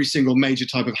are every single major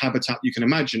type of habitat you can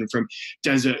imagine, from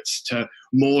deserts to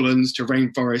moorlands to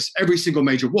rainforests, every single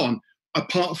major one,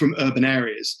 apart from urban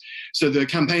areas. So the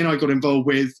campaign I got involved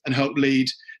with and helped lead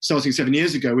starting 7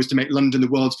 years ago was to make London the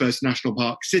world's first national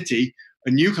park city, a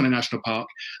new kind of national park.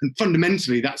 And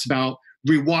fundamentally, that's about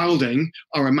rewilding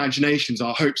our imaginations,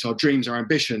 our hopes, our dreams, our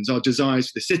ambitions, our desires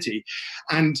for the city.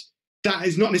 And that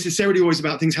is not necessarily always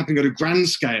about things happening at a grand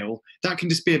scale. That can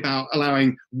just be about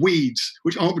allowing weeds,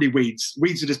 which aren't really weeds.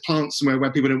 Weeds are just plants somewhere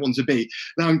where people don't want to be.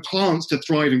 Allowing plants to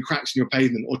thrive in cracks in your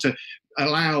pavement, or to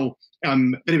allow a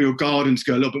bit of your garden to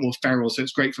go a little bit more feral, so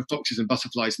it's great for foxes and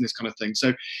butterflies and this kind of thing.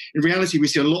 So in reality, we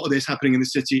see a lot of this happening in the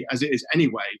city as it is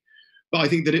anyway. But I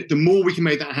think that the more we can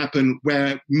make that happen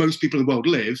where most people in the world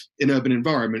live, in urban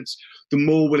environments, the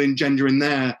more will engender in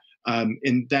their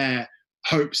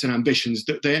hopes and ambitions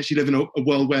that they actually live in a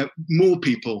world where more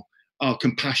people are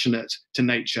compassionate to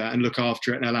nature and look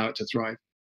after it and allow it to thrive.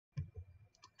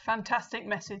 Fantastic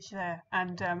message there,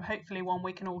 and hopefully one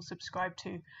we can all subscribe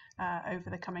to over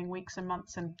the coming weeks and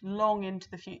months and long into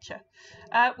the future.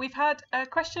 We've had a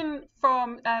question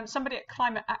from somebody at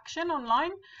Climate Action online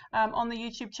on the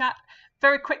YouTube chat.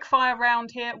 Very quick fire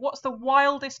round here. What's the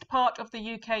wildest part of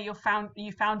the UK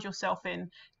you found yourself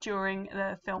in during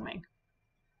the filming?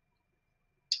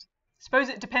 Suppose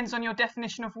it depends on your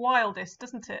definition of wildest,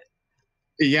 doesn't it?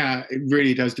 Yeah, it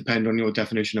really does depend on your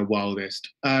definition of wildest.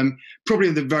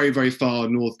 Probably the very, very far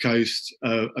north coast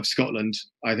of Scotland,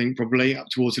 I think, probably up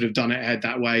towards sort of Dunnet Head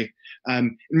that way.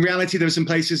 In reality, there are some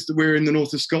places that we're in the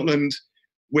north of Scotland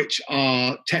which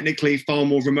are technically far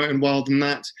more remote and wild than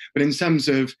that. But in terms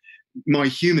of my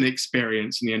human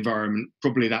experience in the environment,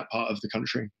 probably that part of the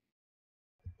country.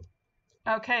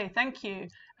 Okay, thank you.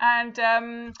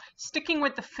 And sticking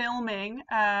with the filming,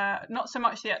 not so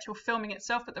much the actual filming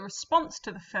itself, but the response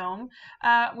to the film,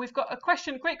 we've got a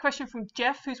great question from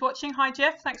Jeff, who's watching. Hi,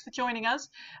 Jeff. Thanks for joining us.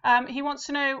 He wants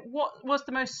to know, what was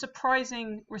the most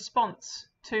surprising response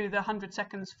to the 100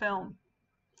 Seconds film?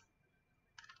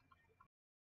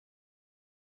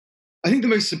 I think the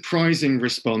most surprising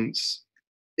response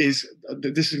is,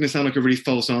 this is going to sound like a really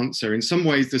false answer. In some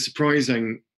ways, the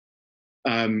surprising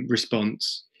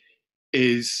response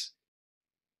is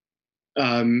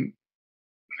almost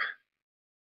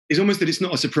that it's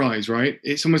not a surprise, right?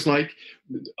 It's almost like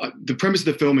the premise of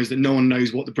the film is that no one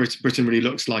knows what the Britain really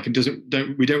looks like, and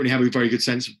we don't really have a very good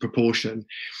sense of proportion,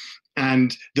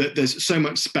 and that there's so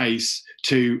much space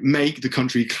to make the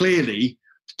country clearly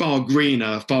far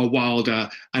greener, far wilder,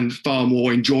 and far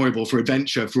more enjoyable for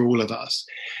adventure for all of us.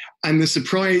 And the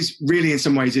surprise really in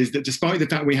some ways is that despite the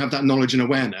fact we have that knowledge and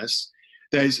awareness,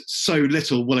 there's so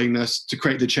little willingness to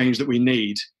create the change that we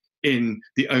need in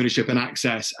the ownership and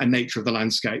access and nature of the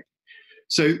landscape.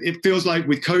 So it feels like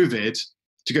with COVID,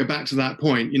 to go back to that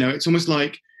point, it's almost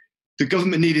like the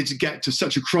government needed to get to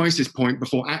such a crisis point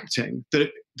before acting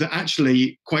that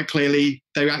actually, quite clearly,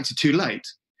 they acted too late.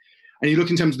 And you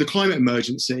look in terms of the climate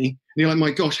emergency, and you're like,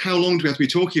 my gosh, how long do we have to be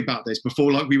talking about this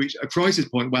before we reach a crisis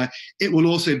point where it will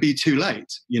also be too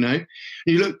late, And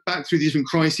you look back through the different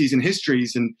crises and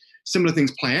histories, and similar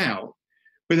things play out.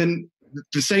 But then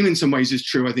the same in some ways is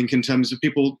true, I think, in terms of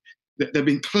people. There've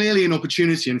been clearly an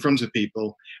opportunity in front of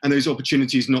people, and those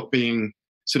opportunities not being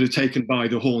sort of taken by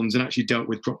the horns and actually dealt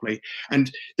with properly.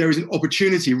 And there is an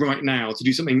opportunity right now to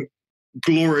do something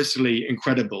gloriously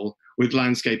incredible with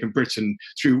landscape in Britain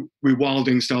through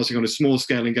rewilding, starting on a small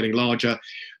scale and getting larger.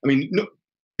 I mean,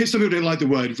 some people don't like the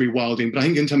word rewilding, but I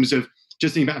think in terms of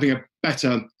just thinking about having a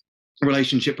better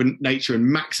relationship with nature and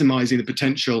maximizing the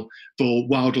potential for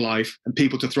wildlife and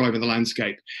people to thrive in the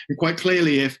landscape. And quite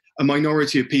clearly, if a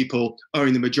minority of people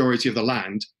own the majority of the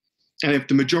land, and if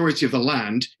the majority of the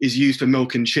land is used for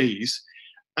milk and cheese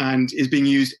and is being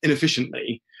used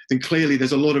inefficiently, then clearly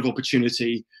there's a lot of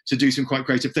opportunity to do some quite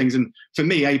creative things. And for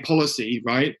me, a policy,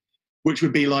 right, which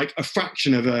would be like a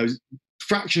fraction of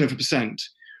a percent,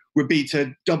 would be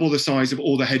to double the size of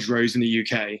all the hedgerows in the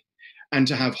UK, and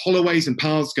to have holloways and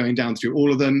paths going down through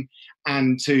all of them,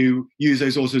 and to use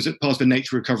those also as part of the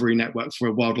nature recovery network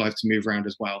for wildlife to move around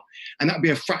as well. And that would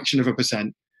be a fraction of a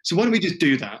percent. So why don't we just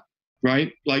do that,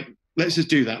 right? Like, let's just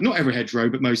do that. Not every hedgerow,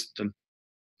 but most of them.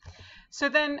 So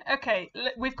then, okay,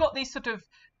 we've got these sort of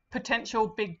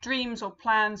potential big dreams or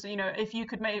plans. You know, if you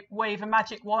could wave a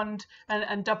magic wand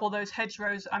and double those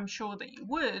hedgerows, I'm sure that you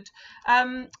would.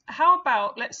 How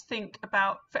about, let's think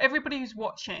about, for everybody who's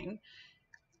watching,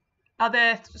 are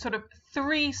there sort of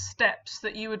 3 steps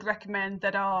that you would recommend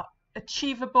that are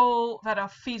achievable, that are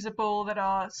feasible, that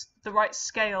are the right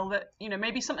scale, that, you know,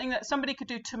 maybe something that somebody could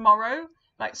do tomorrow,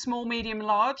 like small, medium,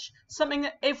 large, something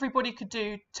that everybody could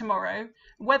do tomorrow,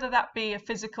 whether that be a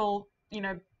physical, you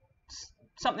know,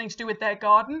 something to do with their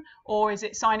garden, or is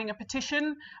it signing a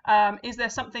petition? Is there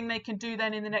something they can do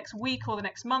then in the next week or the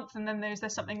next month, and then is there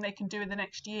something they can do in the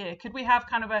next year? Could we have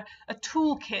kind of a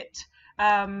toolkit,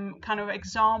 kind of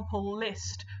example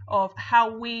list of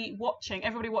how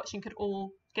everybody watching could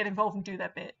all get involved and do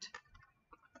their bit?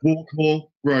 Walk more,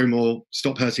 grow more,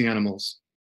 stop hurting animals.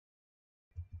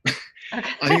 Okay.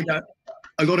 I think that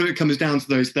a lot of it comes down to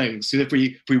those things. So if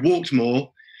we walked more,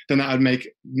 then that would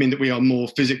mean that we are more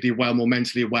physically well, more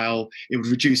mentally well. It would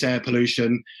reduce air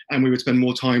pollution, and we would spend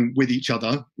more time with each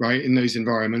other, right, in those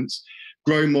environments.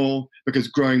 Grow more, because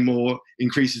growing more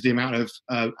increases the amount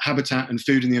of habitat and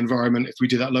food in the environment if we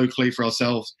do that locally for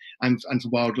ourselves and for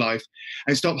wildlife.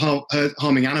 And stop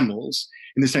harming animals,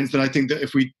 in the sense that I think that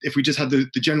if we just had the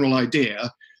general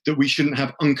idea that we shouldn't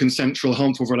have unconsensual,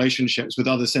 harmful relationships with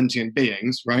other sentient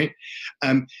beings, right,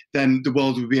 then the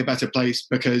world would be a better place,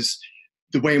 because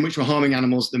the way in which we're harming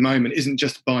animals at the moment isn't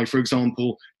just by, for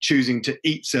example, choosing to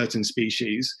eat certain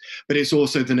species, but it's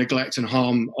also the neglect and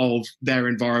harm of their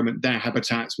environment, their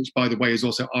habitats, which, by the way, is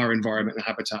also our environment and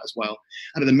habitat as well.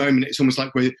 And at the moment, it's almost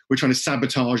like we're trying to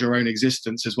sabotage our own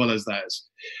existence as well as theirs.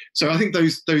 So I think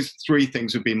those 3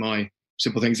 things would be my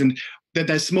simple things. And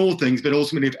they're small things, but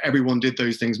ultimately, if everyone did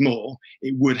those things more,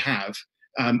 it would have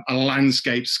a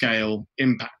landscape scale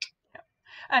impact.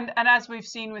 And as we've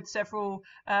seen with several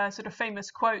sort of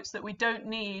famous quotes, that we don't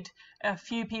need a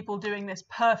few people doing this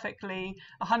perfectly,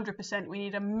 100%. We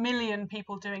need 1 million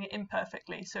people doing it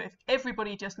imperfectly. So if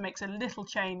everybody just makes a little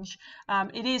change,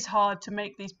 it is hard to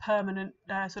make these permanent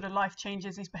sort of life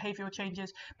changes, these behavioural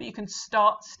changes, but you can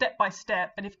start step by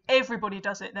step. And if everybody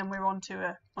does it, then we're onto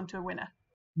a winner.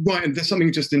 Right, and there's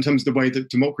something just in terms of the way that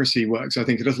democracy works, I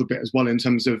think, a little bit as well, in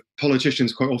terms of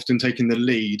politicians quite often taking the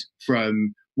lead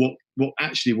from what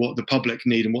the public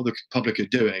need and what the public are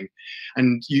doing.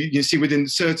 And you see within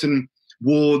certain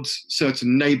wards,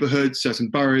 certain neighbourhoods, certain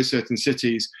boroughs, certain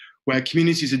cities, where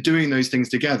communities are doing those things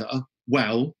together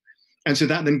well. And so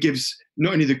that then gives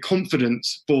not only the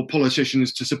confidence for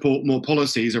politicians to support more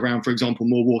policies around, for example,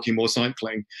 more walking, more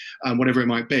cycling, whatever it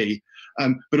might be,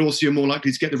 but also you're more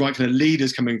likely to get the right kind of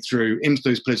leaders coming through into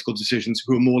those political decisions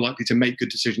who are more likely to make good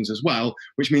decisions as well,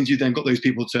 which means you then got those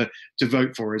people to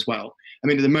vote for as well. I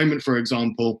mean, at the moment, for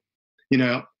example, you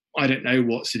know, I don't know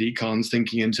what Sadiq Khan's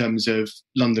thinking in terms of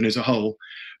London as a whole,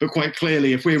 but quite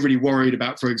clearly, if we're really worried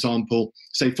about, for example,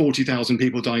 say 40,000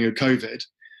 people dying of COVID,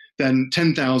 then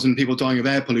 10,000 people dying of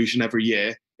air pollution every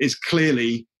year is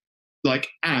clearly like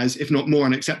as, if not more,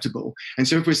 unacceptable. And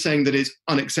so if we're saying that it's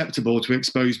unacceptable to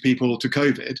expose people to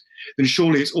COVID, then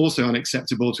surely it's also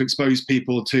unacceptable to expose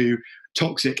people to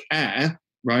toxic air,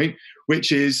 right?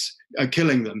 Which is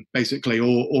killing them, basically,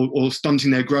 or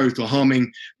stunting their growth or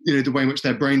harming, you know, the way in which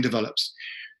their brain develops.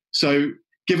 So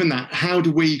given that, how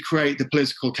do we create the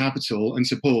political capital and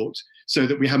support so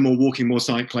that we have more walking, more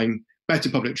cycling,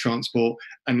 better public transport,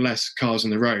 and less cars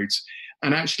on the roads?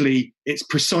 And actually, it's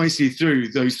precisely through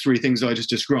those 3 things I just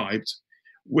described,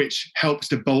 which helps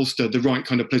to bolster the right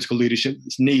kind of political leadership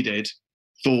that's needed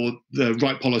for the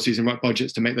right policies and right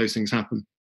budgets to make those things happen,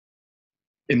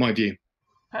 in my view.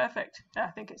 Perfect. I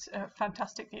think it's a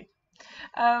fantastic view.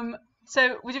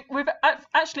 So we've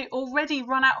actually already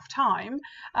run out of time.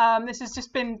 This has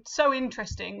just been so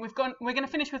interesting. We're going to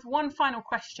finish with one final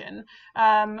question,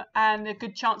 and a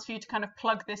good chance for you to kind of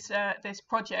plug this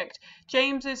project.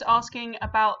 James is asking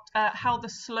about how the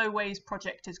Slowways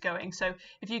project is going. So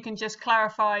if you can just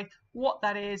clarify what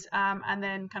that is, and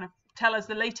then kind of tell us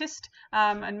the latest,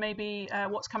 and maybe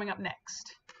what's coming up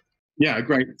next. Yeah,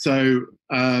 great. So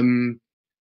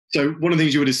one of the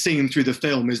things you would have seen through the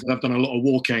film is that I've done a lot of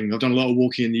walking. I've done a lot of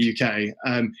walking in the UK.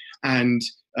 And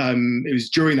it was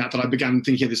during that I began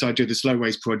thinking of this idea of the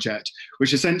Slowways project,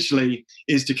 which essentially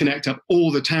is to connect up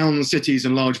all the towns, cities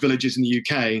and large villages in the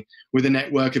UK with a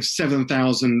network of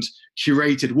 7,000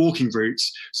 curated walking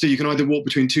routes. So you can either walk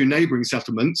between 2 neighbouring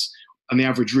settlements and the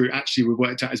average route actually we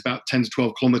worked out is about 10 to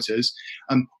 12 kilometres.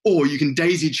 Or you can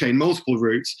daisy chain multiple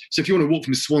routes. So if you want to walk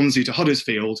from Swansea to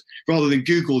Huddersfield, rather than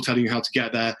Google telling you how to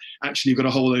get there, actually you've got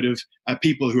a whole load of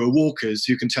people who are walkers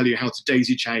who can tell you how to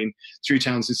daisy chain through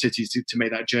towns and cities to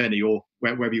make that journey, or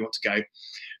wherever you want to go.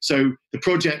 So the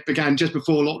project began just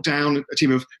before lockdown. A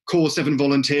team of core 7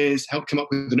 volunteers helped come up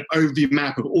with an overview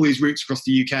map of all these routes across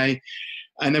the UK.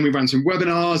 And then we ran some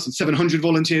webinars, and 700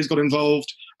 volunteers got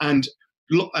involved. And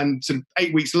sort of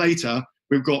 8 weeks later,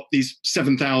 we've got these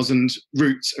 7,000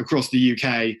 routes across the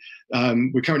UK.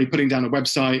 We're currently putting down a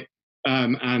website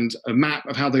and a map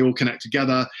of how they all connect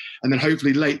together. And then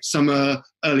hopefully late summer,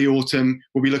 early autumn,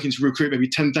 we'll be looking to recruit maybe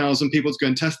 10,000 people to go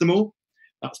and test them all.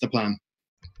 That's the plan.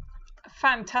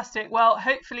 Fantastic. Well,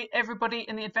 hopefully everybody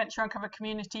in the Adventure Uncovered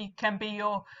community can be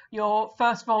your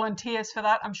first volunteers for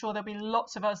that. I'm sure there'll be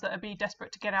lots of us that will be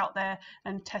desperate to get out there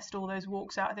and test all those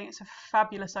walks out. I think it's a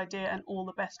fabulous idea, and all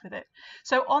the best with it.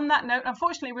 So on that note,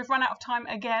 unfortunately, we've run out of time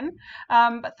again,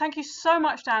 but thank you so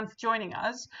much, Dan, for joining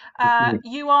us.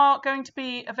 You are going to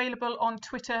be available on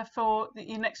Twitter for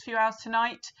the next few hours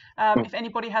tonight. If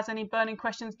anybody has any burning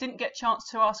questions, didn't get a chance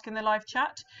to ask in the live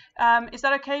chat, is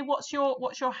that okay? What's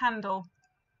your handle?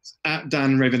 At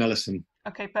Dan Raven-Ellison.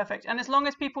 Okay, perfect. And as long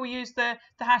as people use the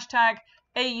hashtag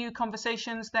AU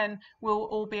conversations, then we'll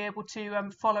all be able to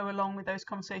follow along with those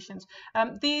conversations.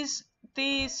 These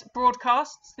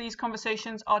broadcasts, these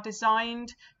conversations are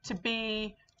designed to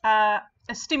be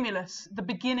a stimulus, the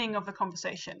beginning of the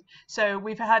conversation. So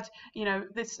we've had,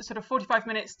 this sort of 45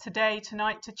 minutes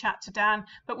tonight to chat to Dan,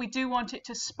 but we do want it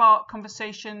to spark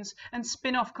conversations and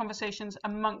spin-off conversations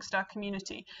amongst our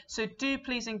community. So do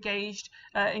please engage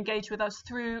with us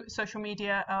through social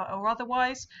media or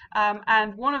otherwise.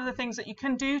 And one of the things that you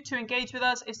can do to engage with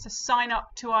us is to sign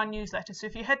up to our newsletter. So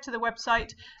if you head to the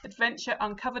website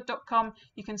adventureuncovered.com,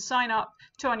 you can sign up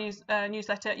to our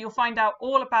newsletter. You'll find out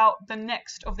all about the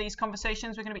next of these conversations.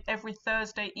 We're going to be every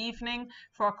Thursday evening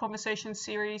for our conversation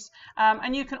series,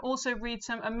 and you can also read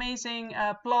some amazing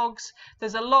blogs.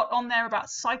 There's a lot on there about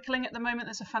cycling at the moment.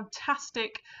 There's a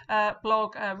fantastic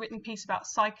blog, written piece about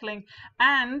cycling,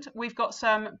 and we've got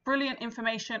some brilliant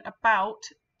information about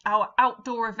our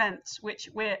outdoor events, which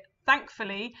we're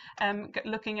thankfully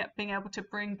looking at being able to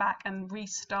bring back and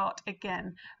restart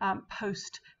again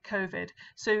post-COVID.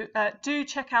 So do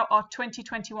check out our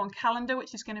 2021 calendar,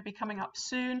 which is going to be coming up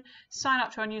soon. Sign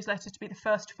up to our newsletter to be the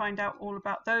first to find out all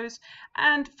about those.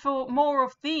 And for more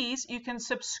of these, you can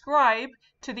subscribe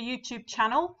to the YouTube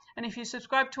channel. And if you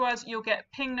subscribe to us, you'll get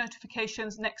ping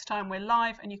notifications next time we're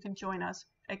live, and you can join us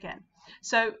again.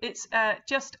 So it's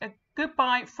just a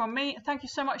goodbye from me. Thank you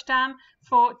so much, Dan,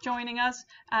 for joining us,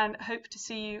 and hope to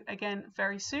see you again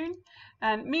very soon.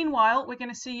 And meanwhile, we're going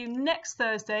to see you next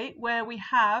Thursday, where we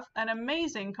have an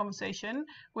amazing conversation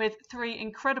with 3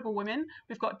 incredible women.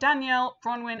 We've got Danielle,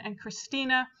 Bronwyn, and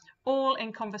Christina, all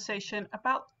in conversation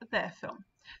about their film.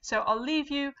 So I'll leave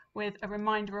you with a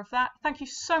reminder of that. Thank you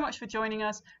so much for joining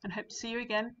us, and hope to see you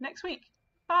again next week.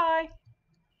 Bye.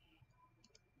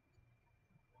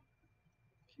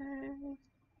 Okay.